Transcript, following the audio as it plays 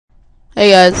Hey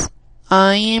guys,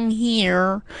 I am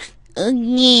here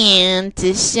again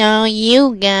to show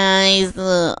you guys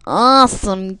the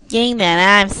awesome game that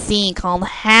I've seen called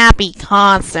Happy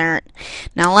Concert.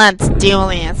 Now let's do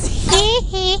this.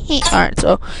 Alright,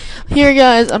 so here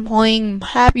guys, I'm playing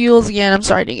Happy Wheels again. I'm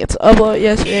sorry I didn't get to upload it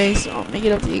yesterday, so I'll make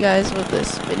it up to you guys with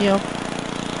this video.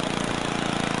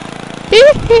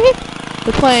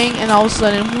 They're playing, and all of a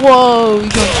sudden, whoa, you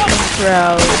come from the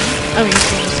crowd. I mean,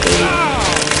 from the stage.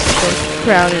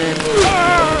 Crowd and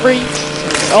freaks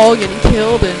are all getting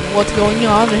killed, and what's going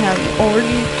on? They're having an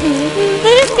orgy.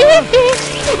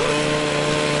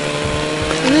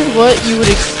 This is what you would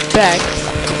expect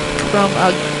from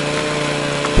a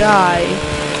guy.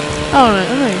 I don't know.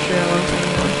 I'm not even sure what I'm saying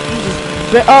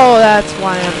anymore. Oh, that's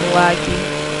why I'm laggy.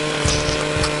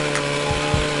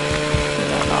 Turn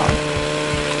that off.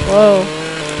 Whoa.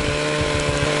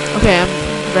 Okay, I'm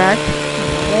back.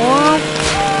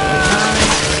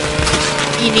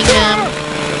 Eating them,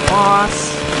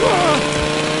 boss.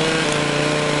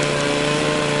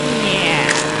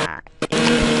 Yeah,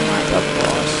 eating like a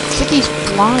boss. Look, he's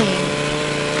flying.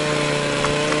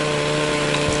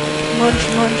 Munch,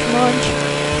 munch, munch,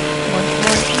 munch,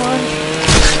 munch, munch.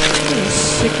 He's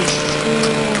sick and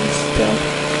cool and stuff.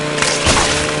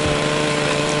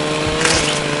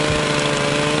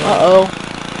 Uh-oh,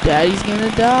 Daddy's gonna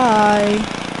die.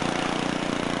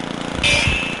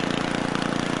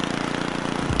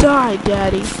 Die,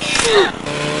 Daddy.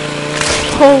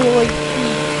 Holy, he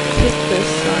kicked the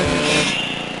son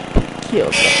and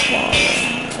killed the father.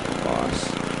 Boss.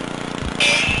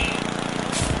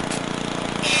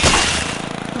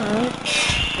 Alright.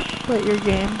 Play your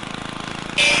game.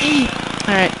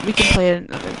 Alright, we can play it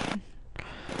another.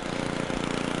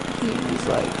 He's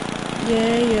like,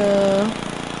 yeah.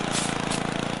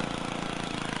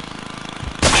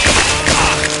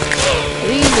 I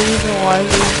think the reason why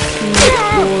he's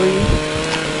boy.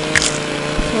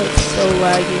 Oh, it's so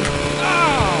laggy.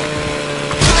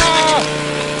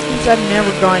 Since I've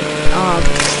never gone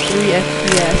 3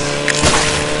 FPS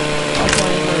while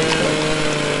playing really quick.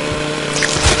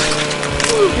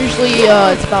 Usually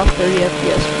it's about 30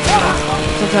 FPS for me.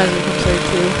 Sometimes it becomes 32.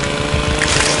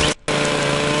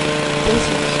 This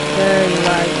is very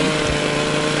laggy.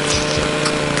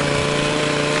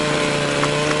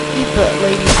 Eat the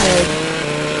lady's head.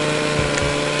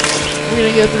 We're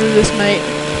gonna go through this, mate.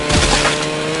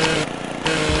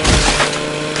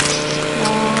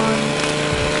 Come on.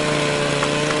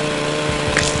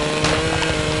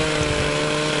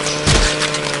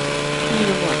 Eat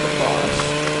him like a boss.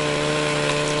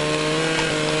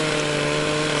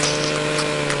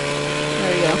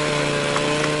 There we go.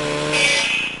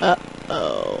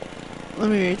 Uh-oh. Let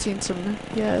me retain some.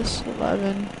 Yes,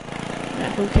 11. Nah,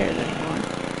 who cares anymore?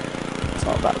 It's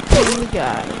all about killing the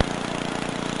guy.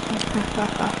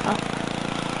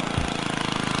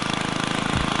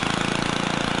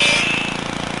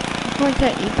 I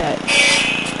can't eat that.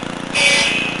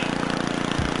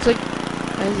 It's like,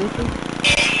 as if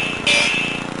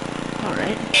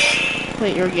alright.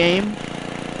 Play your game.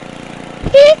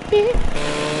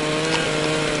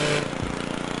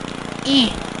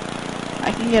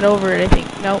 I can get over it, I think.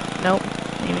 Nope,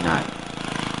 maybe not.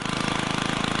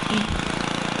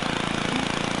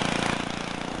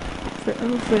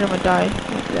 I'm afraid I'm gonna die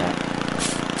like that.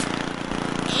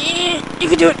 You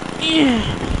can do it!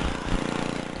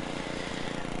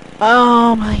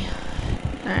 Oh my god.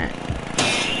 Alright.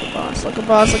 Like a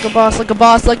boss, like a boss, like a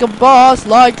boss, like a boss,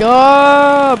 like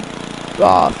a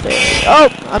boss. Oh!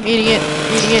 I'm eating it.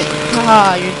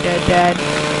 Haha, you're dead, Dad.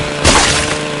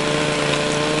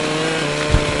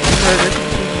 Murder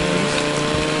continues.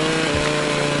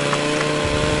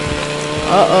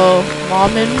 Uh-oh.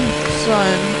 Mom and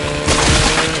son.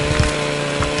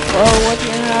 Oh, what's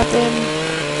gonna happen?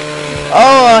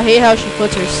 Oh, I hate how she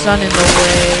puts her son in the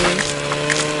way.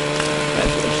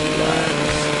 That's what she does.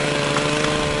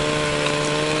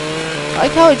 I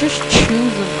like how it just chews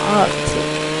them up. It's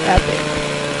epic.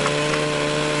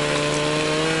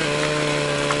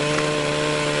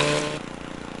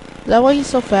 Is that why he's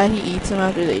so fat? He eats them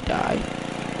after they die.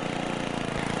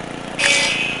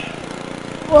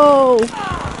 Whoa!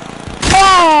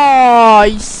 Oh, are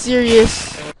you serious?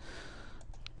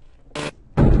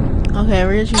 Okay,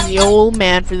 we're gonna choose the old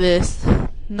man for this.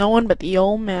 No one but the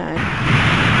old man.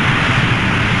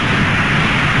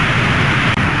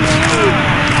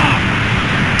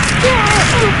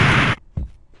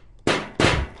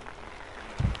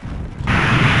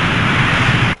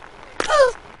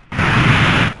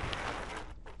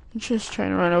 I'm just trying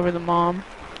to run over the mom.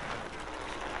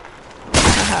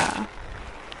 Haha.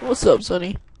 What's up,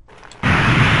 Sonny?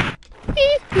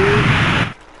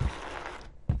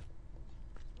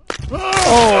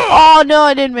 Oh no,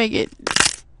 I didn't make it. Oh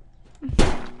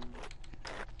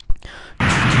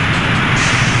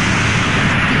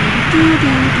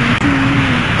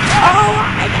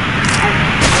my god.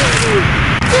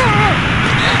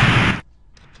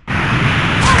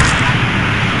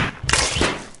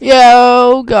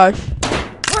 Yo, gosh.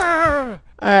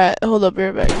 Alright, hold up,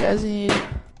 you're back, guys.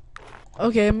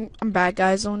 Okay, I'm back,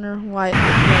 guys. I wonder why it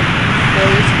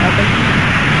froze up.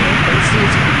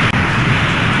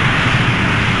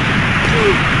 Oh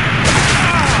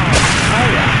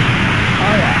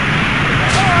yeah.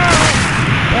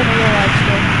 Let me get life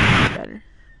still. Better.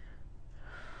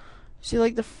 See,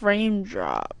 like the frame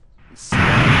drop.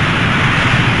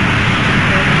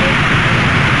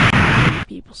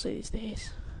 People say these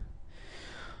days.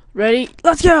 Ready?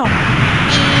 Let's go!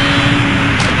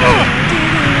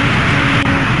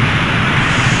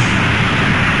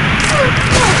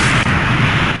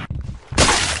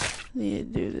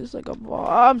 Need to do this like a ball.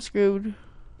 I'm screwed.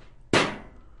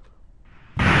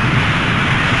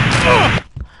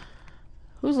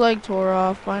 Whose leg tore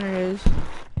off? Mine is.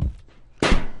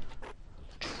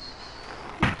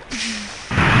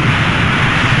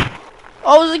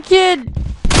 Oh, it was a kid!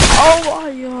 Oh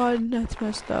my god, that's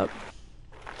messed up.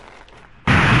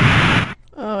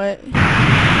 Oh wait.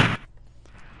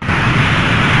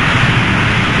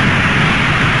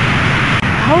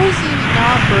 How is he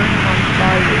not burning on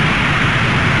fire?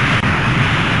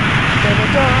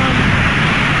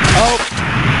 Oh,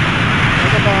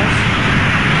 like a boss.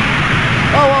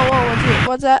 Oh, whoa, what's it?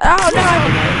 What's that? Oh no!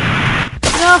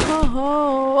 No!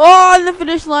 Oh, the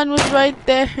finish line was right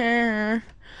there.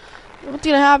 What's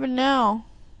gonna happen now?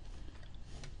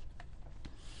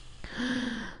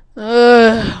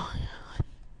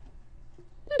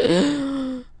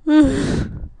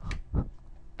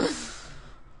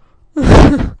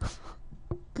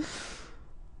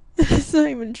 It's not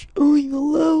even showing the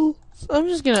level. So I'm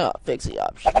just gonna fix the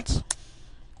options.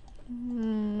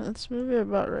 Let's move it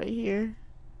about right here.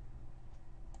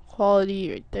 Quality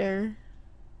right there.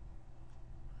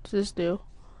 What's this do?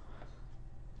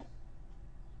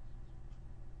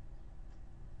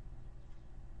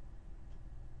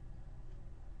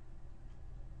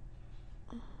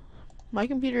 My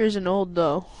computer isn't old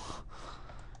though.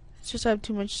 It's just I have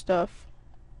too much stuff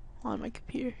on my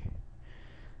computer.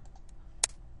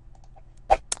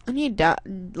 I need to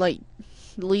like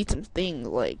delete some things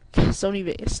like Sony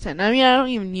Vegas 10. I mean, I don't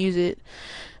even use it.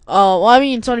 Well, I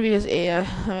mean Sony Vegas 8.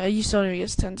 I use Sony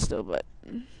Vegas 10 still, but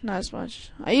not as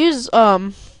much. I use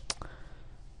forgot.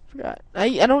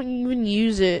 I don't even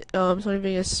use it. Sony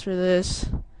Vegas for this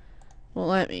won't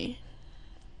let me.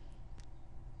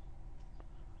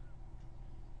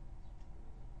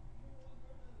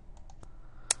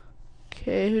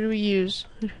 Okay, who do we use?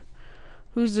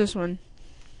 Who's this one?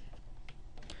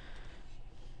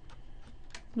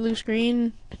 Blue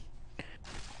screen.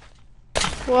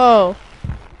 Whoa.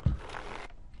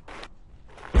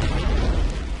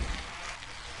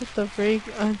 What the freak?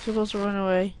 I'm supposed to run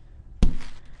away.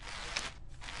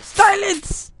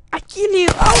 Silence! I kill you!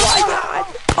 Oh my god!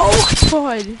 Oh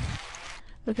my god!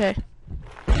 Okay.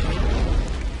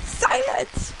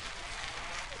 Silence!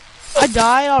 I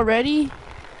died already?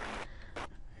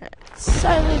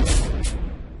 Silence!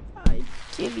 I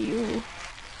kill you.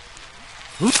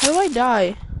 How do I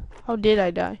die? How did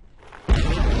I die?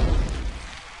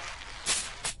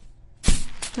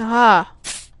 Aha!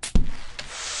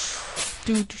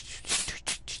 Dude.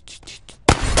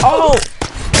 Oh!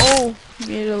 Oh! He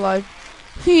made it alive.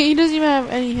 He doesn't even have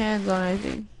any hands on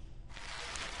anything.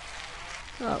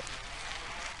 Oh.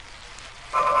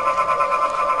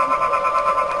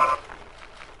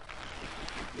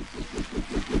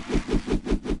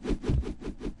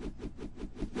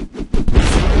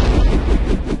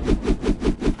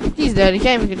 He's dead. He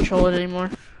can't even control it anymore.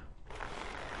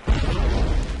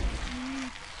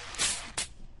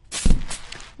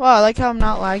 Wow, I like how I'm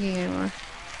not lagging anymore.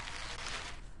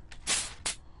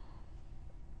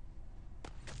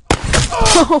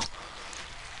 Oh!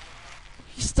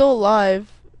 He's still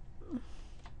alive.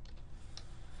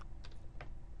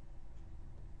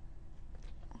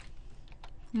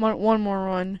 One more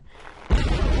run.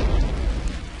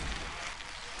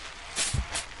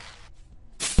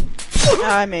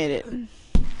 I made it.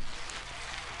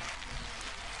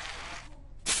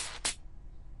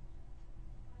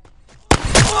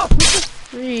 What the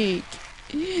freak?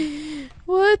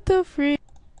 What the freak?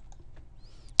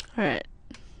 Alright.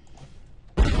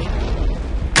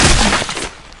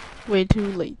 Way too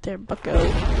late there,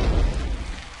 bucko.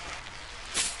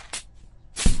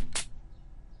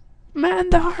 Man,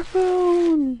 the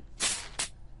harpoon!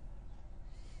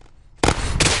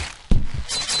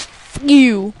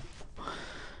 You!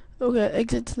 Okay,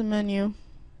 exit to the menu. I'm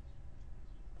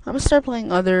gonna start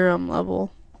playing other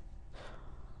level.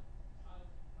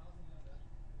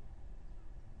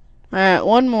 Alright,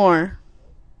 one more.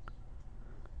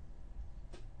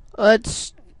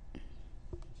 Let's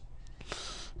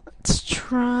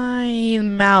try the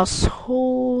mouse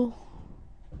hole.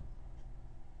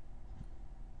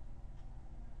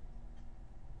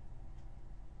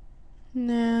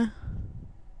 Nah.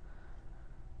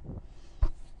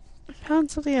 I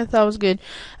found something I thought was good.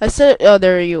 I said, oh,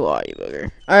 there you are, you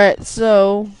booger. Alright,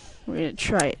 so we're gonna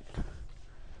try it.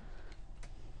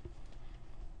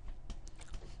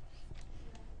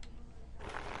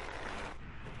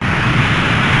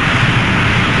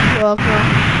 Welcome.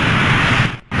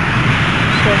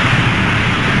 So,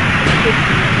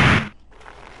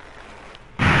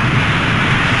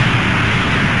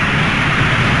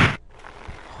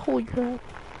 holy crap.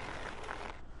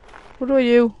 What do I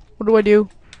do? What do I do?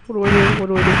 What do I do? What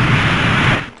do I do?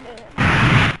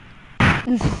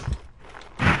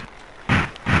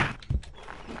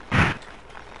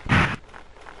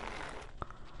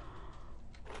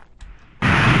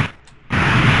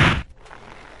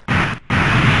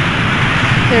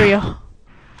 There we go.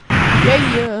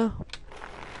 Yeah.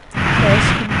 That's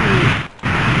complete.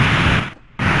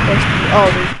 Oh,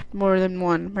 there's more than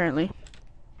one, apparently.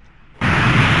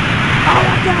 Oh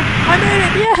my god! I made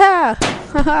it! Yeah!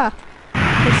 Haha!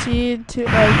 Proceed to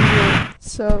exit.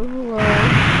 So low.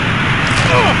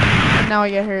 And now I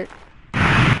get hurt.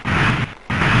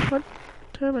 What?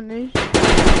 Terminate?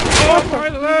 Oh, my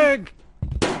leg!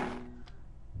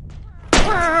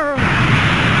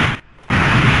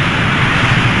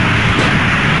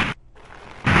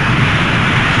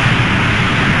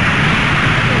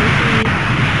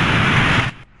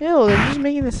 Ew, they're just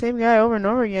making the same guy over and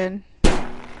over again.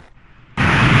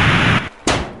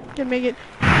 Can make it.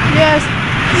 Yes!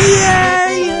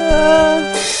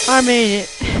 Yeah! I made it.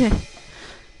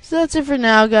 So that's it for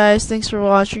now, guys. Thanks for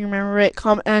watching. Remember, rate,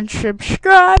 comment, and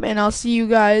subscribe. And I'll see you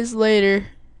guys later.